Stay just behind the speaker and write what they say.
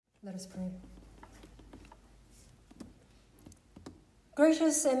Let us pray.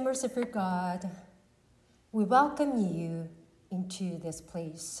 Gracious and merciful God, we welcome you into this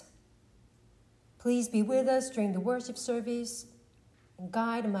place. Please be with us during the worship service and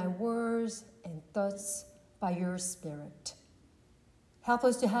guide my words and thoughts by your Spirit. Help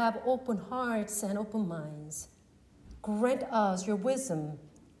us to have open hearts and open minds. Grant us your wisdom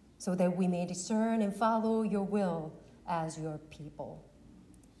so that we may discern and follow your will as your people.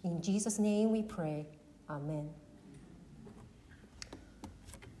 In Jesus' name we pray. Amen.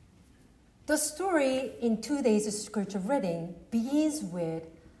 The story in today's scripture reading begins with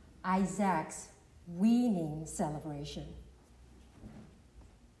Isaac's weaning celebration.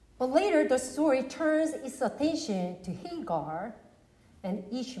 But later, the story turns its attention to Hagar and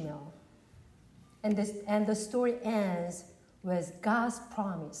Ishmael. And the story ends with God's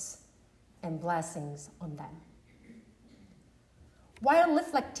promise and blessings on them. While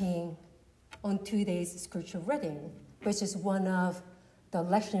reflecting on today's scripture reading, which is one of the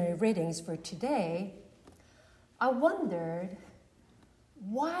lectionary readings for today, I wondered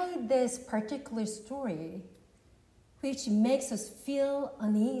why this particular story, which makes us feel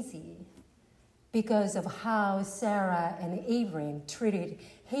uneasy because of how Sarah and Abraham treated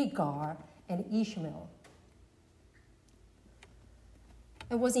Hagar and Ishmael.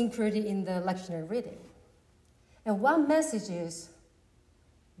 It was included in the lectionary reading. And what messages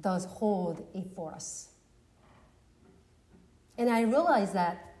does hold it for us? And I realized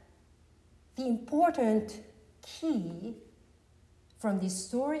that the important key from this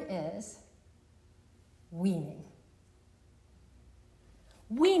story is weaning.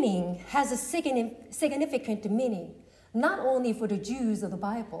 Weaning has a significant meaning, not only for the Jews of the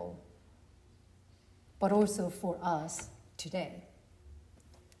Bible, but also for us today.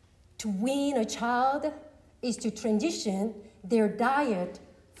 To wean a child is to transition their diet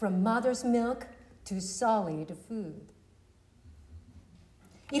from mother's milk to solid food.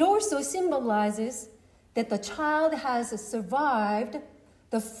 It also symbolizes that the child has survived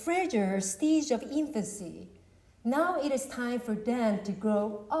the fragile stage of infancy. Now it is time for them to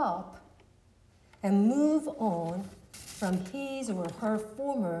grow up and move on from his or her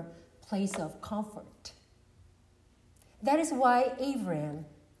former place of comfort. That is why Abraham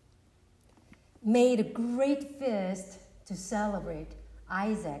made a great feast to celebrate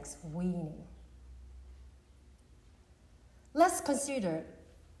Isaac's weaning. Let's consider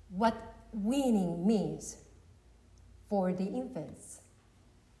what weaning means for the infants.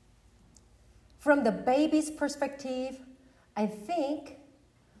 From the baby's perspective, I think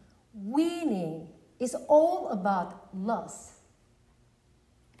weaning is all about loss,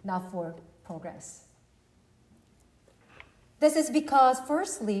 not for progress. This is because,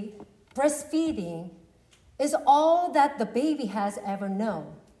 firstly, breastfeeding is all that the baby has ever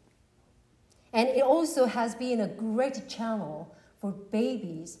known. And it also has been a great channel for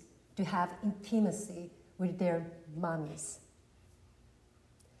babies to have intimacy with their mommies.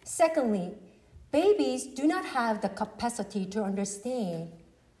 Secondly, babies do not have the capacity to understand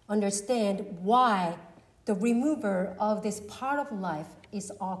why the removal of this part of life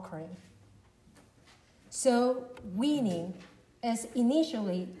is occurring. So weaning is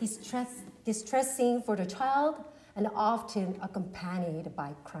initially distressing for the child and often accompanied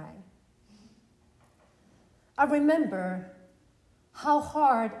by crying. I remember how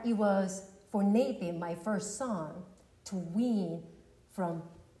hard it was for Nathan, my first son, to wean from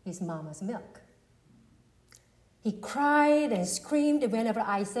his mama's milk. He cried and screamed whenever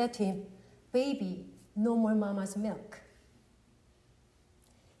I said to him, "Baby, no more mama's milk."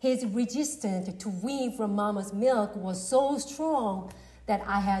 His resistance to wean from mama's milk was so strong that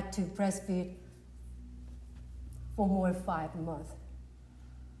I had to breastfeed for more than 5 months.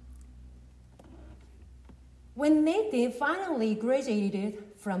 When Nathan finally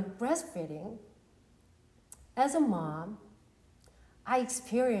graduated from breastfeeding, as a mom, I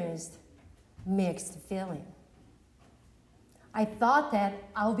experienced mixed feelings. I thought that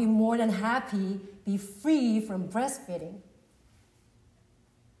I would be more than happy to be free from breastfeeding.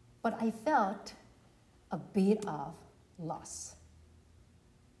 But I felt a bit of loss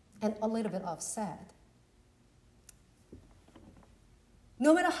and a little bit of sad.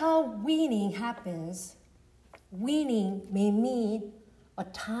 No matter how weaning happens, weaning may mean a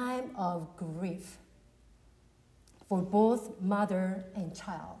time of grief for both mother and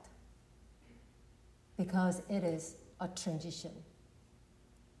child because it is a transition.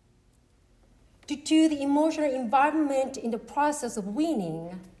 Due to the emotional environment in the process of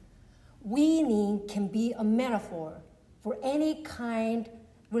weaning can be a metaphor for any kind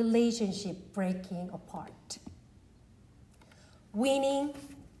relationship breaking apart. Weaning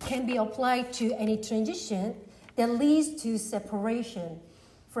can be applied to any transition that leads to separation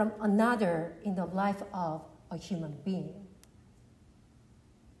from another in the life of a human being.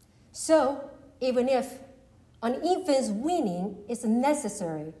 So, even if an infant's weaning is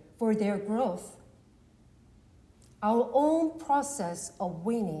necessary for their growth, our own process of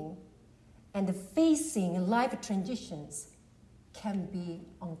weaning and facing life transitions can be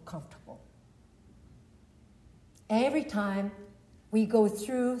uncomfortable. Every time we go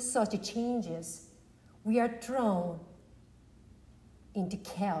through such changes, we are thrown into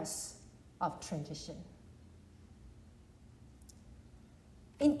chaos of transition.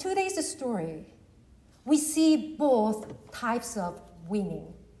 In today's story, we see both types of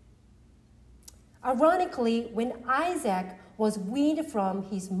weaning. Ironically, when Isaac was weaned from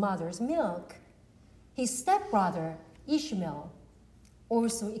his mother's milk, his stepbrother Ishmael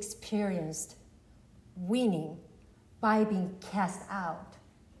also experienced weaning by being cast out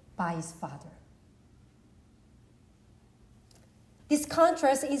by his father. This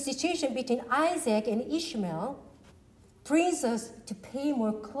contrast in situation between Isaac and Ishmael brings us to pay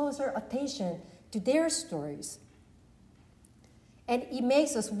more closer attention to their stories. And it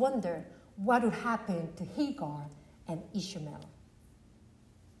makes us wonder what would happen to Hagar and Ishmael.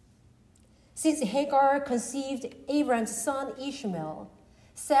 Since Hagar conceived Abraham's son Ishmael,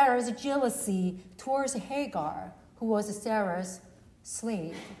 Sarah's jealousy towards Hagar, who was Sarah's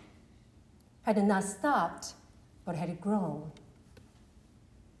slave, had not stopped, but had grown.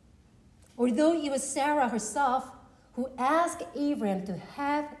 Although it was Sarah herself who asked Abraham to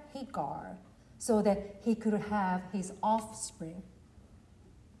have Hagar so that he could have his offspring,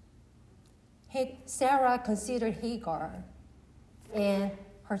 Sarah considered Hagar and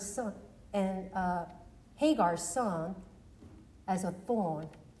her son and Hagar's son as a thorn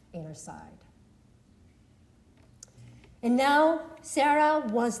in her side. And now Sarah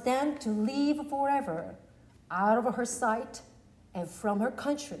wants them to leave forever, out of her sight and from her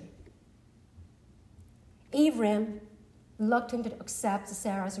country. Abraham reluctantly accepts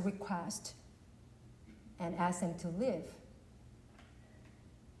Sarah's request and asks them to live.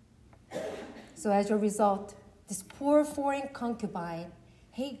 So as a result, this poor foreign concubine,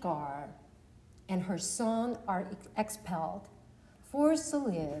 Hagar, and her son are expelled, forced to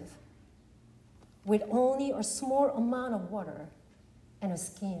live with only a small amount of water and a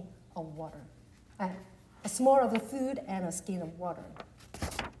skin of water. A small of the food and a skin of water.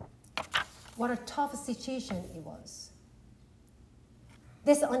 What a tough situation it was.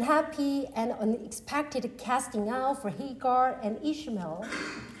 This unhappy and unexpected casting out for Hagar and Ishmael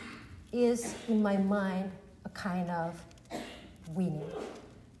is, in my mind, a kind of weaning.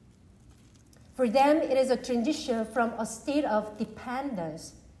 For them, it is a transition from a state of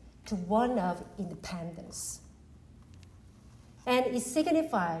dependence to one of independence. And it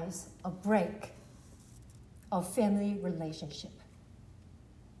signifies a break of family relationship.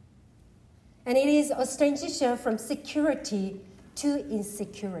 And it is a transition from security to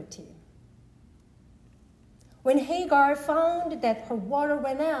insecurity. When Hagar found that her water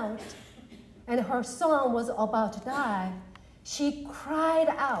ran out and her son was about to die, she cried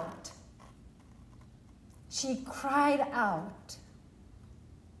out. She cried out.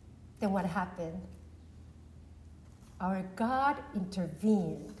 Then what happened? Our God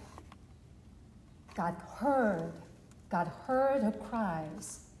intervened. God heard her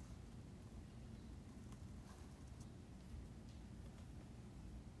cries.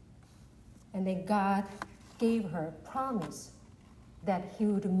 And then God gave her a promise that he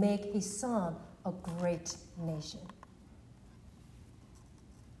would make his son a great nation.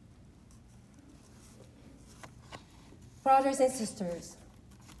 Brothers and sisters,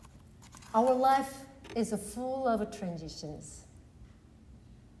 our life is full of transitions.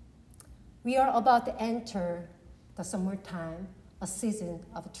 We are about to enter the summertime, a season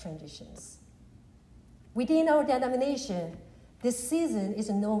of transitions. Within our denomination, this season is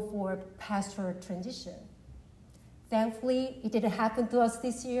known for pastoral transition. Thankfully, it didn't happen to us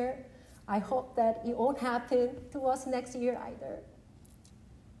this year. I hope that it won't happen to us next year either.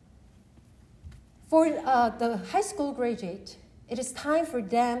 For the high school graduate, it is time for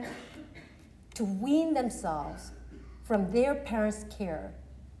them to wean themselves from their parents' care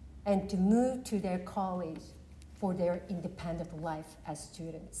and to move to their college for their independent life as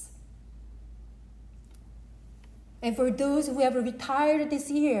students. And for those who have retired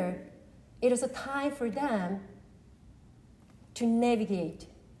this year, it is a time for them to navigate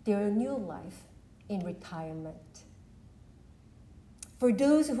their new life in retirement. For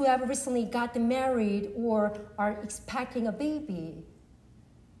those who have recently gotten married or are expecting a baby,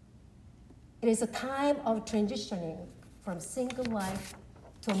 it is a time of transitioning from single life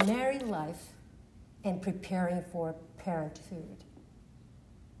to a married life and preparing for parenthood.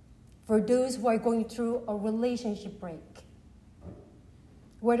 For those who are going through a relationship break,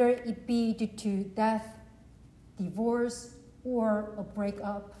 whether it be due to death, divorce, or a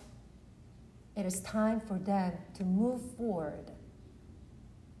breakup, it is time for them to move forward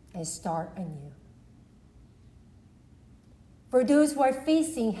and start anew. For those who are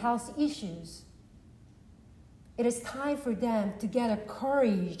facing health issues, it is time for them to get a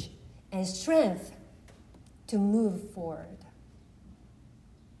courage and strength to move forward.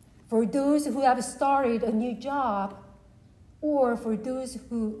 For those who have started a new job, or for those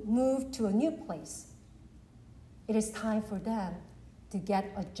who move to a new place, it is time for them to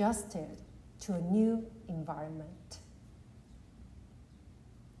get adjusted to a new environment.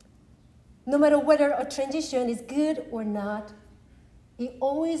 No matter whether a transition is good or not, it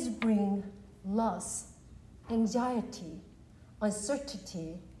always brings loss, anxiety,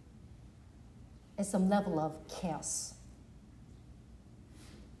 uncertainty, and some level of chaos.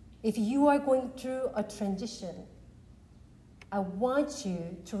 If you are going through a transition, I want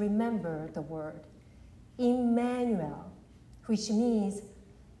you to remember the word Emmanuel, which means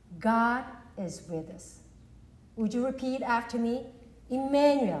God is with us. Would you repeat after me?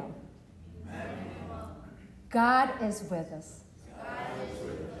 Emmanuel. Emmanuel. God is with us. God is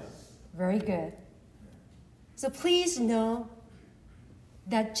with us. Very good. So please know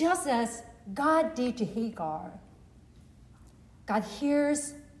that just as God did to Hagar, God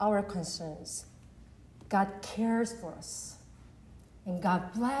hears our concerns. God cares for us. And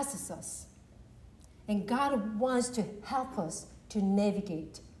God blesses us. And God wants to help us to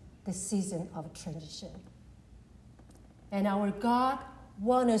navigate the season of transition. And our God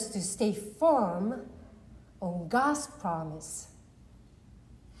wants us to stay firm on God's promise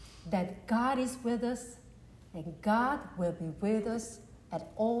that God is with us and God will be with us at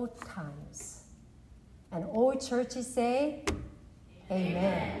all times. And all churches say,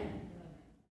 Amen.